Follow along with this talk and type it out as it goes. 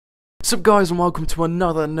What's up guys, and welcome to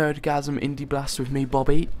another Nerdgasm Indie Blast with me,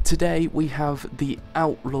 Bobby. Today we have the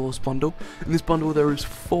OutLaws Bundle. In this bundle there is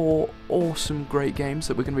 4 awesome great games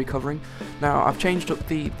that we're going to be covering. Now I've changed up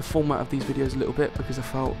the format of these videos a little bit because I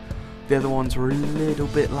felt the other ones were a little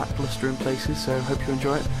bit lackluster in places, so I hope you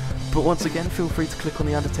enjoy it. But once again, feel free to click on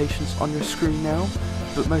the annotations on your screen now.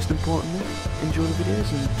 But most importantly, enjoy the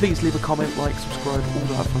videos and please leave a comment, like, subscribe,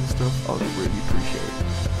 all that fun stuff. I would really appreciate it.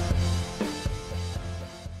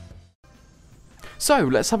 So,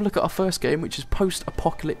 let's have a look at our first game, which is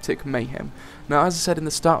Post-Apocalyptic Mayhem. Now, as I said in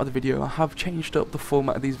the start of the video, I have changed up the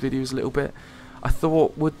format of these videos a little bit. I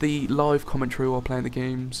thought with the live commentary while playing the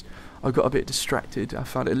games, I got a bit distracted. I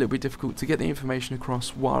found it a little bit difficult to get the information across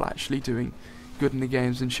while actually doing good in the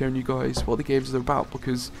games and showing you guys what the games are about,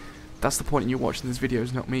 because that's the point in you watching this video,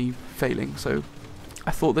 is not me failing. So,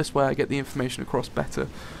 I thought this way I get the information across better,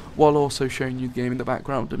 while also showing you the game in the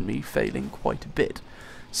background and me failing quite a bit.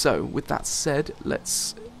 So, with that said,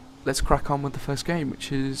 let's crack on with the first game,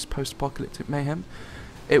 which is Post-Apocalyptic Mayhem.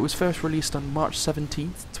 It was first released on March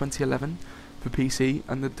 17th, 2011 for PC,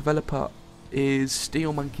 and the developer is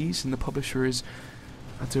Steel Monkeys, and the publisher is,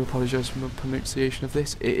 I do apologise for the pronunciation of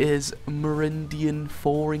this, it is Meridian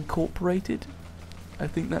 4 Incorporated. I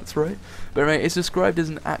think that's right. But anyway, it's described as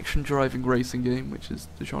an action-driving racing game, which is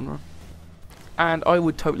the genre. And I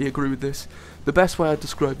would totally agree with this. The best way I'd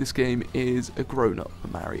describe this game is a grown-up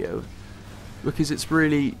Mario, because it's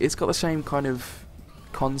got the same kind of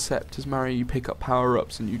concept as Mario. You pick up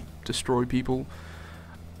power-ups and you destroy people,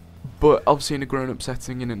 but obviously in a grown-up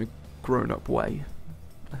setting and in a grown-up way.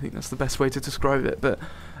 I think that's the best way to describe it. But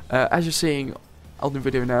as you're seeing on the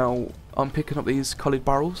video now, I'm picking up these coloured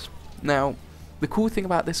barrels. Now, the cool thing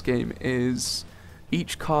about this game is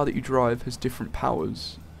each car that you drive has different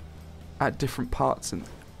powers at different parts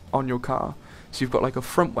on your car. So you've got like a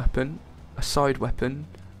front weapon, a side weapon,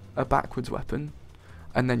 a backwards weapon,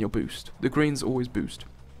 and then your boost. The green's always boost.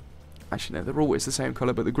 Actually no, they're always the same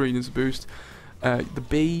colour, but the green is a boost. The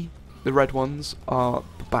B, the red ones, are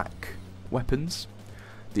the back weapons.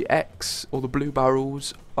 The X, or the blue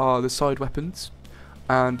barrels, are the side weapons.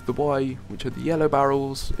 And the Y, which are the yellow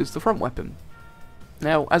barrels, is the front weapon.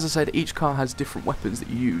 Now, as I said, each car has different weapons that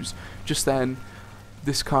you use. Just then,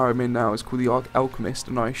 this car I'm in now is called the Alchemist,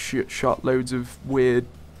 and I shot loads of weird,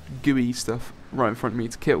 gooey stuff right in front of me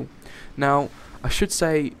to kill. Now, I should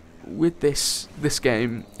say, with this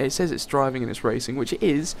game, it says it's driving and it's racing, which it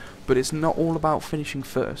is, but it's not all about finishing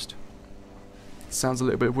first. It sounds a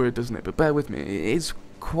little bit weird, doesn't it? But bear with me, it is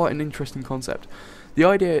quite an interesting concept. The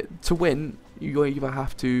idea to win, you either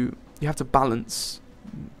have to balance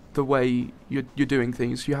the way you're doing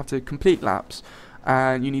things. You have to complete laps,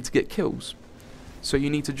 and you need to get kills. So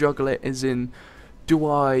you need to juggle it, as in, do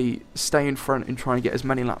I stay in front and try and get as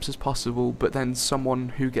many laps as possible, but then someone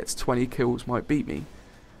who gets 20 kills might beat me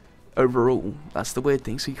overall? That's the weird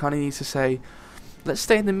thing. So you kind of need to say, let's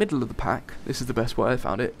stay in the middle of the pack. This is the best way I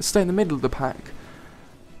found it. Stay in the middle of the pack,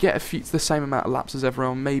 get the same amount of laps as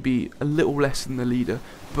everyone, maybe a little less than the leader,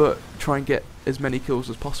 but try and get as many kills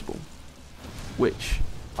as possible, which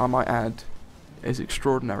I might add is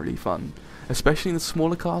extraordinarily fun. Especially in the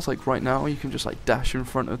smaller cars, like right now, you can just like dash in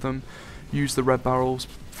front of them, use the red barrels,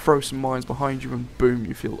 throw some mines behind you, and boom,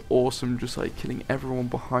 you feel awesome just like killing everyone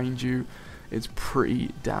behind you. It's pretty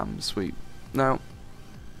damn sweet. Now,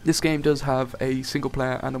 this game does have a single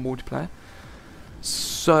player and a multiplayer,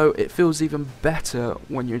 so it feels even better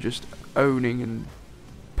when you're just owning and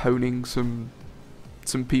poning some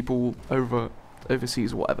people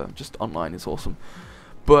overseas or whatever. Just online is awesome.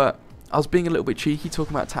 But I was being a little bit cheeky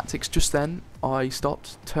talking about tactics just then. I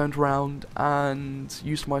stopped, turned around, and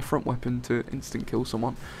used my front weapon to instant kill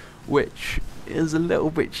someone, which is a little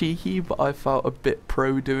bit cheeky, but I felt a bit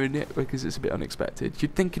pro doing it because it's a bit unexpected.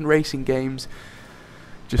 You'd think in racing games,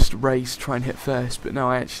 just race, try and hit first, but no,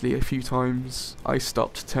 I actually, a few times, I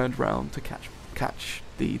stopped, turned around to catch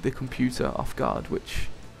the computer off guard,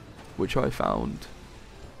 which I found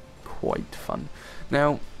quite fun.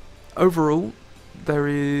 Now, overall,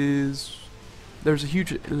 there's a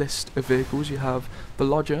huge list of vehicles. You have the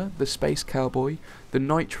Lodger, the Space Cowboy, the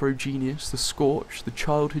Nitro Genius, the Scorch, the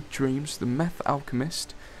Childhood Dreams, the Meth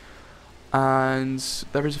Alchemist, and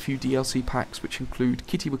there is a few DLC packs which include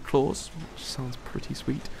Kitty with Claws, which sounds pretty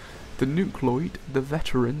sweet, the Nucleoid, the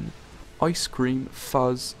Veteran, Ice Cream,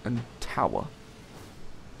 Fuzz, and Tower,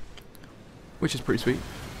 which is pretty sweet.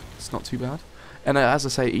 It's not too bad. And as I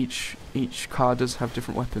say, each car does have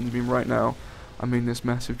different weapons. I mean, right now I'm in this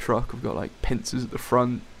massive truck. I've got like pincers at the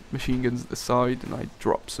front, machine guns at the side, and I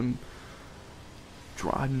drop some.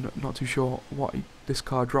 I'm not too sure what this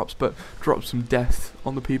car drops, but drops some death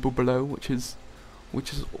on the people below, which is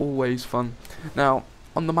which is always fun. Now,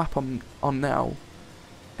 on the map I'm on now,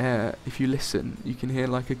 if you listen, you can hear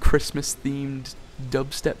like a Christmas-themed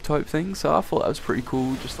dubstep type thing. So I thought that was pretty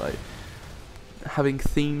cool, just like having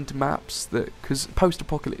themed maps that, because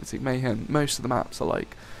post-apocalyptic Mayhem, most of the maps are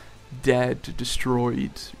like dead,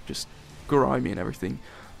 destroyed, just grimy and everything.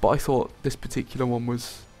 But I thought this particular one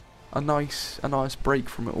was a nice break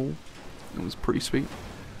from it all. It was pretty sweet.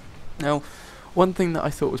 Now, one thing that I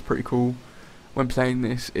thought was pretty cool when playing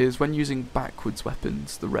this is when using backwards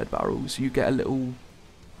weapons, the red barrels, you get a little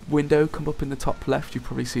window come up in the top left, you've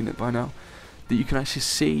probably seen it by now, that you can actually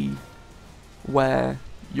see where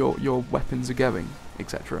your weapons are going,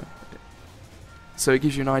 etc. So it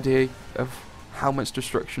gives you an idea of how much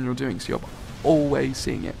destruction you're doing, so you're always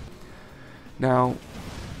seeing it. Now,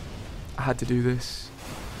 I had to do this.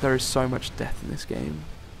 There is so much death in this game.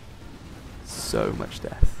 So much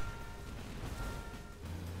death.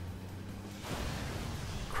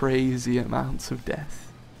 Crazy amounts of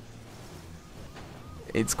death.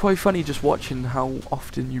 It's quite funny just watching how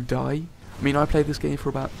often you die. I mean, I played this game for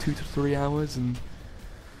about 2 to 3 hours, and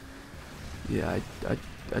yeah,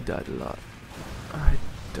 I died a lot. I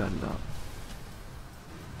died a lot.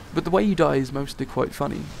 But the way you die is mostly quite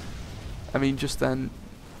funny. I mean, just then,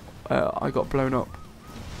 I got blown up.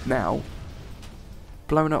 Now,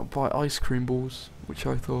 blown up by ice cream balls, which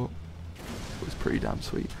I thought was pretty damn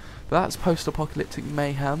sweet. But that's post-apocalyptic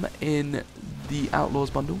Mayhem in the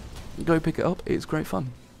OutLaws Bundle. Go pick it up, it's great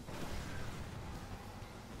fun.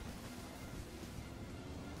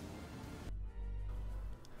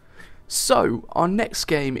 So, our next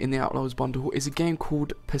game in the OutLaws Bundle is a game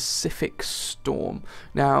called Pacific Storm.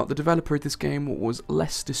 Now, the developer of this game was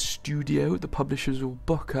Leicester Studio, the publishers were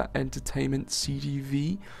Booker Entertainment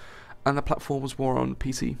CDV, and the platform was more on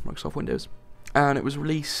PC, Microsoft Windows. And it was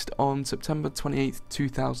released on September 28th,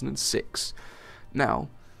 2006. Now,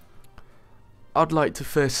 I'd like to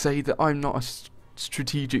first say that I'm not a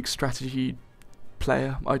strategic strategy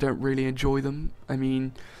player. I don't really enjoy them. I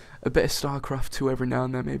mean, a bit of StarCraft 2 every now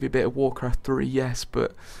and then, maybe a bit of Warcraft 3, yes,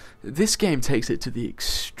 but this game takes it to the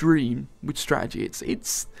extreme with strategy.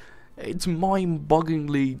 It's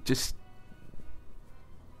mind-bogglingly just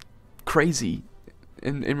crazy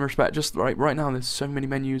in respect. Just right now, there's so many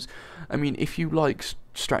menus. I mean, if you like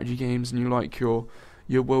strategy games and you like your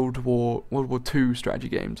World War II strategy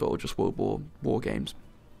games or just World War games,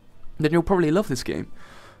 then you'll probably love this game.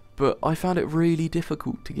 But I found it really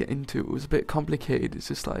difficult to get into. It was a bit complicated. It's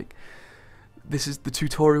just like, the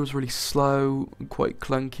tutorial was really slow and quite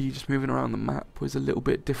clunky. Just moving around the map was a little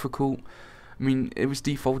bit difficult. I mean, it was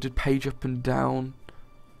defaulted page up and down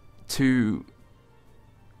to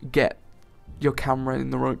get your camera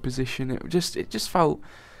in the right position. It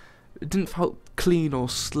didn't felt clean or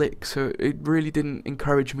slick, so it really didn't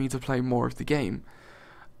encourage me to play more of the game.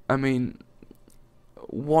 I mean,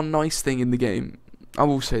 one nice thing in the game, I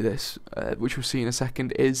will say this, which we'll see in a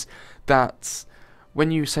second, is that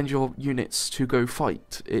when you send your units to go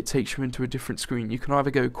fight, it takes you into a different screen. You can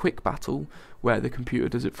either go quick battle, where the computer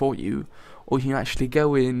does it for you, or you can actually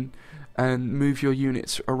go in and move your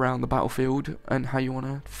units around the battlefield and how you want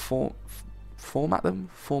to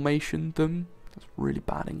formation them. That's really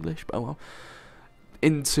bad English, but oh well.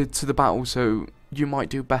 Into the battle, so you might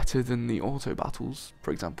do better than the auto battles,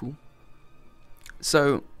 for example.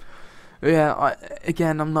 So, yeah,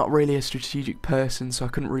 I'm not really a strategic person, so I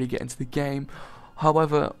couldn't really get into the game.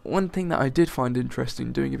 However, one thing that I did find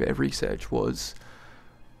interesting doing a bit of research was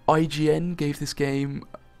IGN gave this game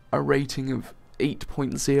a rating of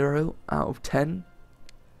 8.0 out of 10.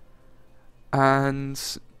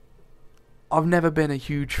 And I've never been a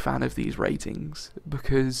huge fan of these ratings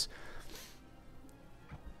because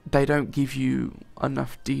they don't give you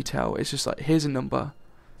enough detail. It's just like, here's a number,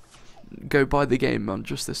 go buy the game on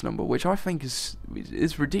just this number, which I think is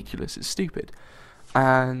ridiculous. It's stupid.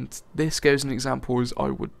 And this goes an example as I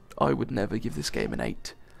would never give this game an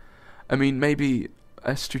 8. I mean, maybe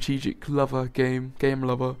a strategic lover, game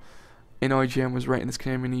lover in IGN was rating this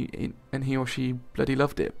game and he or she bloody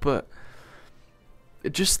loved it, but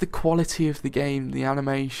just the quality of the game, the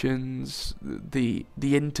animations, the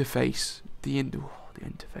interface, the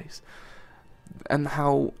interface, and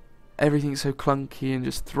how everything's so clunky and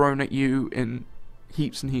just thrown at you in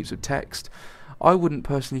heaps and heaps of text. I wouldn't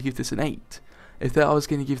personally give this an 8. If I was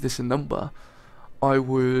going to give this a number, I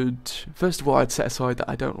would, first of all, I'd set aside that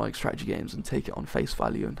I don't like strategy games and take it on face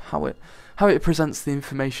value and how it presents the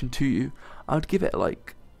information to you. I would give it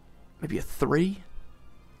like maybe a 3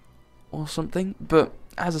 or something. But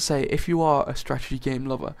as I say, if you are a strategy game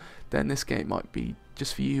lover, then this game might be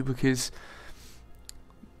just for you, because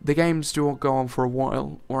the games do go on for a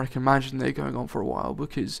while, or I can imagine they're going on for a while,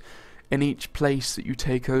 because in each place that you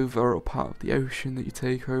take over, or part of the ocean that you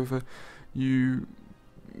take over, you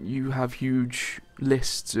have huge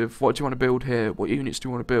lists of what do you want to build here, what units do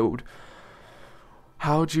you want to build,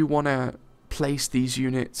 how do you want to place these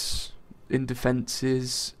units in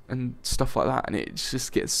defences and stuff like that, and it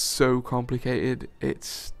just gets so complicated.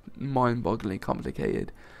 It's mind-bogglingly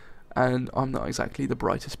complicated, and I'm not exactly the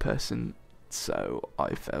brightest person, so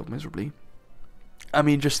I failed miserably. I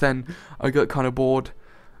mean, just then I got kind of bored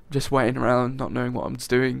just waiting around not knowing what I was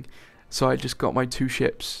doing, so I just got my 2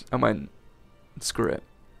 ships and went, screw it,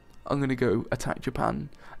 I'm gonna go attack Japan.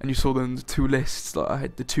 And you saw them, the 2 lists, like I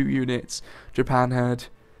had the 2 units, Japan had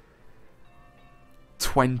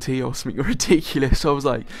 20 or something ridiculous. So I was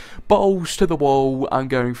like, balls to the wall, I'm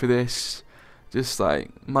going for this. Just like,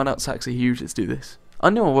 my nutsacks are huge, let's do this. I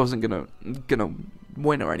knew I wasn't gonna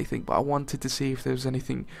win or anything, but I wanted to see if there was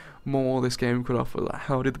anything more this game could offer. Like,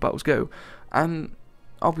 how did the battles go? And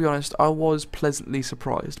I'll be honest, I was pleasantly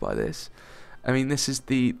surprised by this. I mean, this is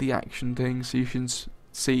the action thing, so you can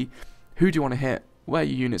see who do you want to hit, where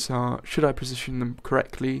your units are, should I position them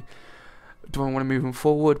correctly, do I want to move them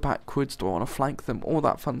forward, backwards, do I want to flank them, all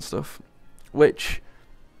that fun stuff, which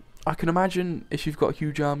I can imagine if you've got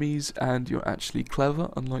huge armies and you're actually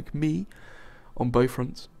clever, unlike me, on both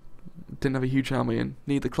fronts, didn't have a huge army and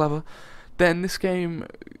neither clever, then this game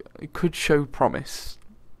could show promise.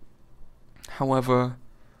 However,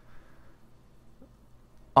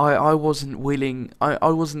 I wasn't willing, I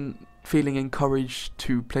wasn't feeling encouraged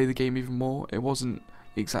to play the game even more. It wasn't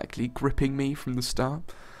exactly gripping me from the start.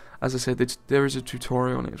 As I said, there is a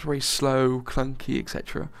tutorial and it's very slow, clunky,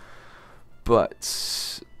 etc.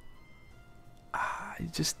 But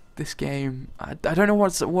just this game, I don't know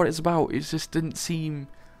what it's about. It just didn't seem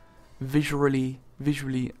visually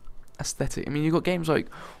aesthetic. I mean, you've got games like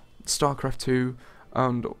StarCraft 2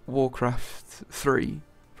 and Warcraft 3,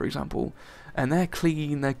 for example, and they're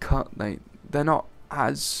clean, they're cut, they're not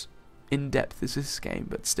as in-depth as this game,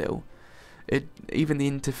 but still, even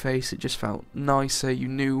the interface, it just felt nicer. You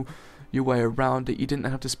knew your way around it. You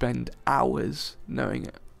didn't have to spend hours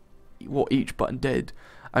knowing what each button did.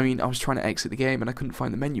 I mean, I was trying to exit the game and I couldn't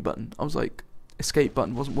find the menu button. I was like, escape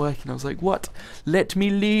button wasn't working. I was like, what? Let me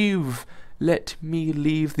leave. Let me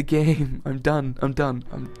leave the game. I'm done.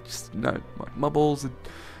 I'm just, no, my balls,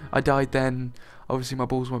 I died then. Obviously my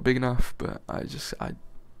balls weren't big enough, but I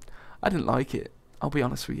didn't like it. I'll be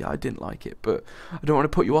honest with you, I didn't like it, but I don't want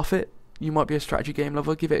to put you off it. You might be a strategy game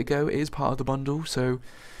lover, give it a go. It is part of the bundle, so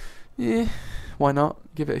yeah, why not?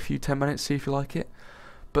 Give it a few 10 minutes, see if you like it.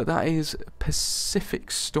 But that is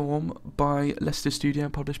Pacific Storm by Leicester Studio,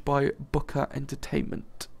 published by Booker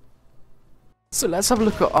Entertainment. So let's have a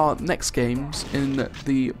look at our next games in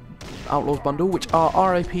the OutLaws Bundle, which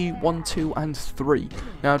are RIP 1, 2 and 3.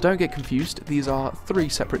 Now don't get confused, these are 3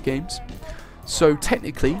 separate games. So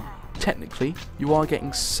technically, you are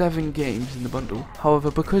getting 7 games in the bundle. However,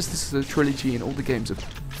 because this is a trilogy and all the games are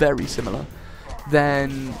very similar,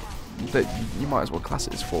 then you might as well class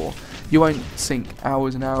it as 4. You won't sink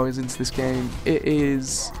hours and hours into this game. It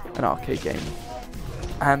is an arcade game.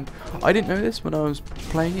 And I didn't know this when I was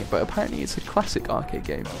playing it, but apparently it's a classic arcade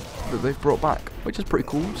game that they've brought back, which is pretty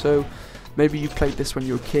cool. So maybe you played this when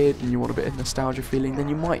you were a kid and you want a bit of nostalgia feeling, then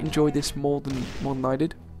you might enjoy this more than I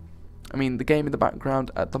did. I mean, the game in the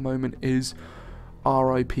background at the moment is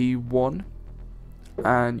RIP 1,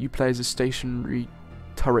 and you play as a stationary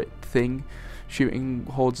turret thing, shooting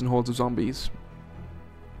hordes and hordes of zombies.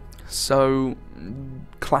 So,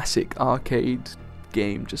 classic arcade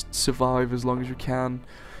game, just survive as long as you can,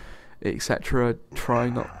 etc. Try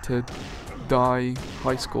not to die,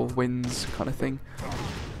 high score wins kind of thing.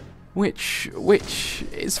 Which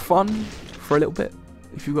is fun for a little bit.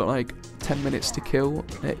 If you've got like 10 minutes to kill,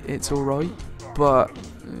 it's alright, but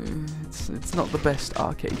it's not the best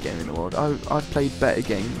arcade game in the world. I've played better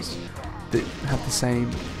games that have the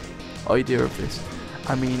same idea of this.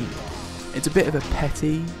 I mean, it's a bit of a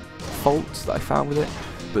petty fault that I found with it,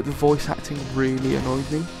 but the voice acting really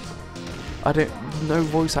annoyed me. No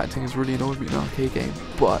voice acting has really annoyed me in an arcade game,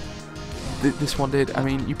 but this one did. I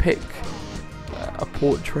mean, you pick a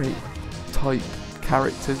portrait type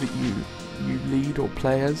character that you lead or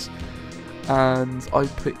play as, and I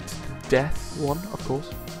picked Death one, of course.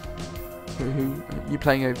 Who you're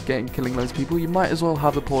playing a game killing loads of people, you might as well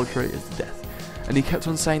have the portrait as Death. And he kept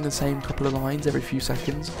on saying the same couple of lines every few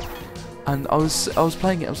seconds, and I was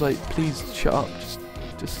playing it, I was like, please shut up,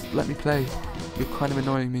 just let me play, you're kind of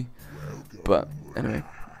annoying me. But anyway,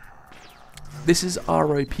 this is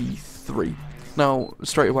RIP 3. Now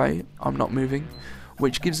straight away, I'm not moving.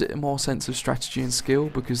 which gives it a more sense of strategy and skill,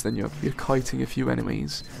 because then you're kiting a few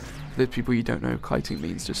enemies. For the people you don't know, kiting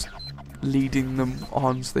means just leading them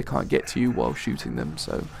on so they can't get to you while shooting them,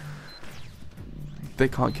 so they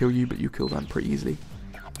can't kill you but you kill them pretty easily.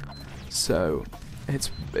 So it's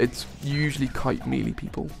usually kite melee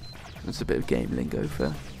people. It's a bit of game lingo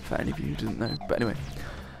for any of you who didn't know. But anyway,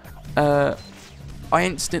 I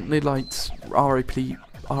instantly liked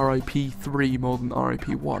RIP3 more than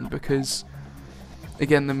RIP1 because,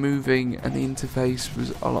 again, the moving and the interface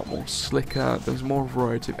was a lot more slicker. There was more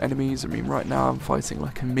variety of enemies. I mean, right now I'm fighting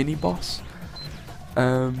like a mini boss,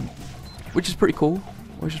 which is pretty cool.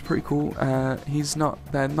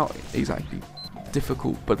 They're not exactly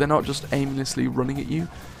difficult, but they're not just aimlessly running at you.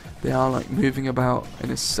 They are like moving about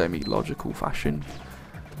in a semi-logical fashion,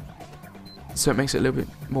 so it makes it a little bit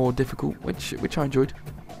more difficult, which I enjoyed.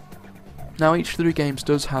 Now, each of the 3 games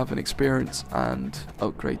does have an experience and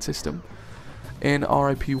upgrade system. In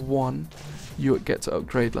RIP1, you get to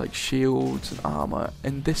upgrade like shields and armor.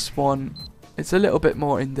 In this one, it's a little bit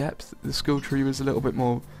more in depth. The skill tree was a little bit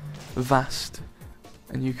more vast,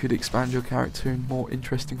 and you could expand your character in more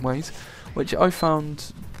interesting ways, which I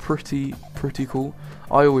found pretty cool.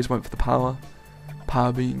 I always went for the power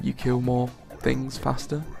being you kill more things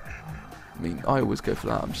faster. I mean, I always go for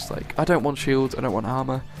that. I'm just like, I don't want shields, I don't want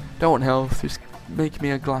armor, don't want health, just make me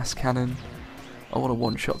a glass cannon. I want to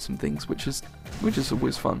one-shot some things, which is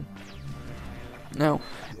always fun. Now,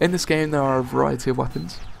 in this game there are a variety of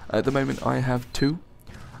weapons. At the moment I have 2,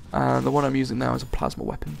 and the one I'm using now is a plasma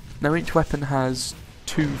weapon. Now, each weapon has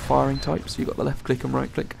 2 firing types. You've got the left click and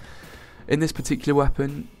right click. In this particular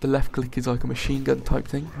weapon, the left click is like a machine gun type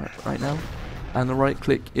thing right now, and the right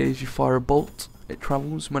click is you fire a bolt. It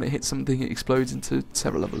travels. When it hits something, it explodes into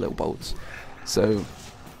several other little bolts. So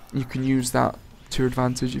you can use that to your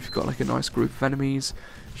advantage if you've got like a nice group of enemies.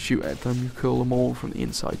 Shoot at them, you kill them all from the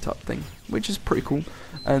inside type thing, which is pretty cool.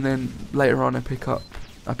 And then later on, I picked up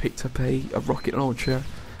a rocket launcher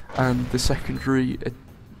and the secondary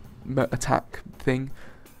attack thing,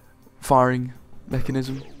 firing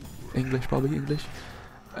mechanism.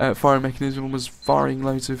 Firing mechanism was firing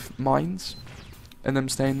loads of mines and them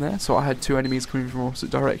staying there. So I had 2 enemies coming from opposite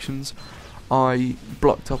directions. I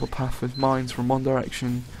blocked up a path with mines from one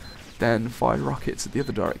direction, then fired rockets at the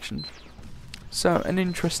other direction. So an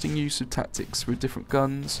interesting use of tactics with different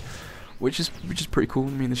guns, which is pretty cool.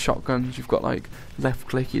 I mean, the shotguns, you've got like left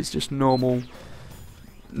click is just normal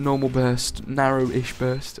burst, narrow-ish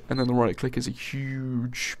burst, and then the right click is a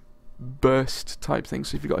huge burst type thing.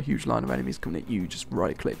 So if you've got a huge line of enemies coming at you, just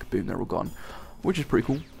right click, boom, they're all gone, which is pretty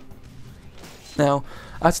cool. Now,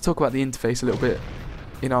 I had to talk about the interface a little bit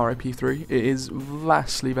in RIP3. It is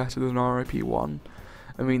vastly better than RIP1.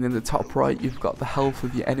 I mean, in the top right, you've got the health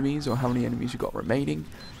of your enemies, or how many enemies you've got remaining.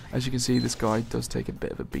 As you can see, this guy does take a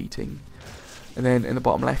bit of a beating. And then in the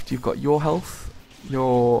bottom left, you've got your health,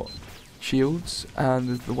 your shields,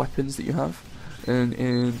 and the weapons that you have. And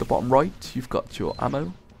in the bottom right, you've got your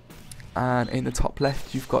ammo. And in the top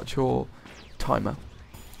left, you've got your timer.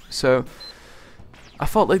 So I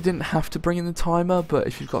felt they didn't have to bring in the timer, but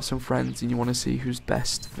if you've got some friends and you want to see who's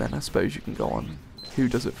best, then I suppose you can go on who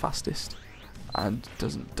does it fastest and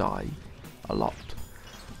doesn't die a lot,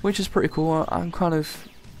 which is pretty cool.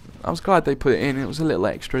 I was glad they put it in. It was a little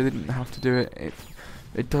extra. They didn't have to do it.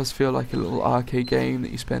 It does feel like a little arcade game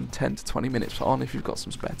that you spend 10 to 20 minutes on if you've got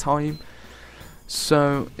some spare time.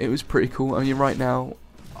 So it was pretty cool. I mean, right now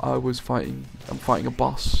I'm fighting a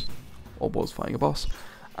boss, or was fighting a boss,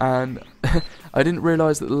 and I didn't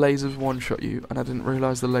realise that the lasers one-shot you, and I didn't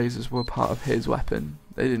realise the lasers were part of his weapon.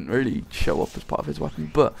 They didn't really show up as part of his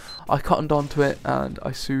weapon, but I cottoned onto it, and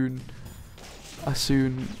I soon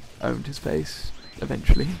owned his face,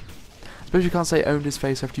 eventually. I suppose you can't say owned his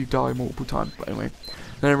face after you die multiple times, but anyway.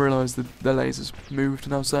 Then I realised that the lasers moved,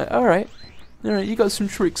 and I was like, alright, you got some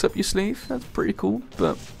tricks up your sleeve, that's pretty cool,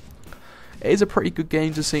 but it is a pretty good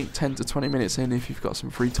game to sink 10 to 20 minutes in if you've got some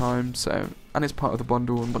free time, so, and it's part of the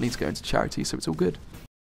bundle, and money's going to charity, so it's all good.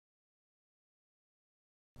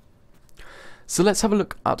 So let's have a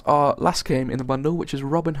look at our last game in the bundle, which is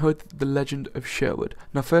Robin Hood, The Legend of Sherwood.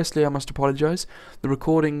 Now firstly, I must apologise, the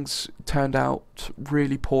recordings turned out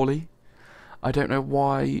really poorly. I don't know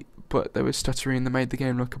why, but they were stuttering and they made the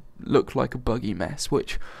game look like a buggy mess,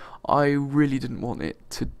 which I really didn't want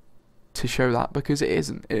it to show that, because it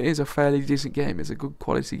isn't. It is a fairly decent game. It's a good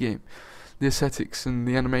quality game. The aesthetics and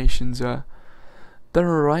the animations they're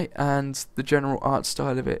alright, and the general art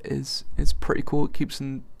style of it is pretty cool. It keeps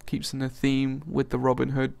in a theme with the Robin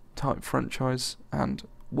Hood type franchise and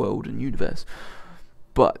world and universe.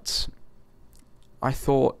 But I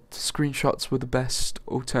thought screenshots were the best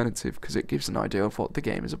alternative because it gives an idea of what the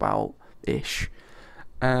game is about-ish,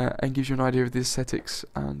 and gives you an idea of the aesthetics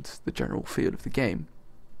and the general feel of the game.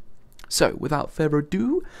 So, without further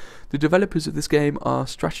ado, the developers of this game are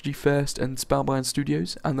Strategy First and Spellbind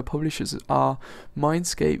Studios, and the publishers are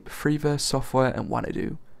Mindscape, Freeverse Software, and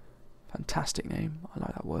Wanadu. Fantastic name, I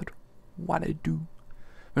like that word. Wanadu.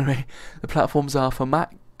 Anyway, the platforms are for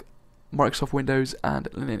Mac, Microsoft Windows,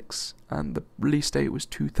 and Linux, and the release date was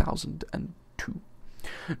 2002.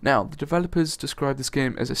 Now, the developers describe this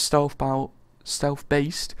game as a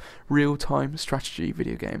stealth-based, real-time strategy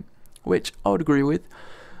video game, which I would agree with.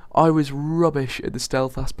 I was rubbish at the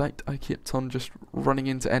stealth aspect. I kept on just running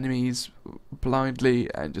into enemies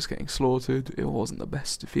blindly and just getting slaughtered. It wasn't the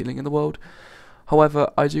best feeling in the world.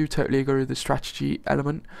 However, I do totally agree with the strategy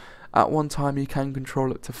element. At one time, you can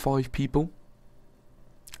control up to 5 people.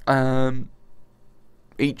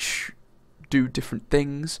 Each do different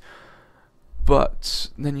things, but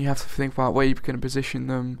then you have to think about where you're going to position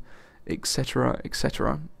them, etc.,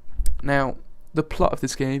 etc. Now, the plot of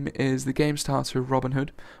this game is the game starts with Robin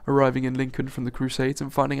Hood arriving in Lincoln from the Crusades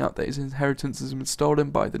and finding out that his inheritance has been stolen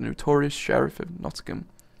by the notorious Sheriff of Nottingham.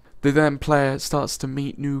 The then player starts to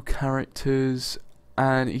meet new characters,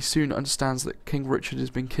 and he soon understands that King Richard has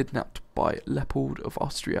been kidnapped by Leopold of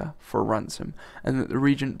Austria for a ransom, and that the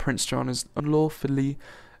regent Prince John is unlawfully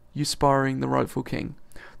usurping the rightful king.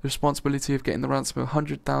 The responsibility of getting the ransom of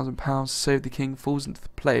 £100,000 to save the king falls into the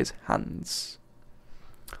player's hands.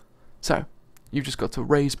 So, you've just got to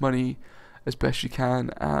raise money as best you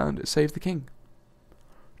can and save the king.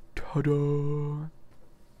 Ta-da!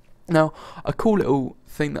 Now, a cool little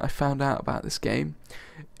thing that I found out about this game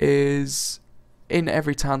is in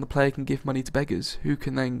every town the player can give money to beggars who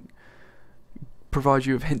can then provide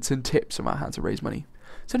you with hints and tips about how to raise money.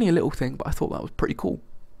 It's only a little thing, but I thought that was pretty cool.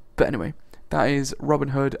 But anyway, that is Robin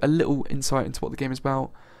Hood, a little insight into what the game is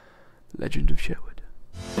about. Legend of Sherwood.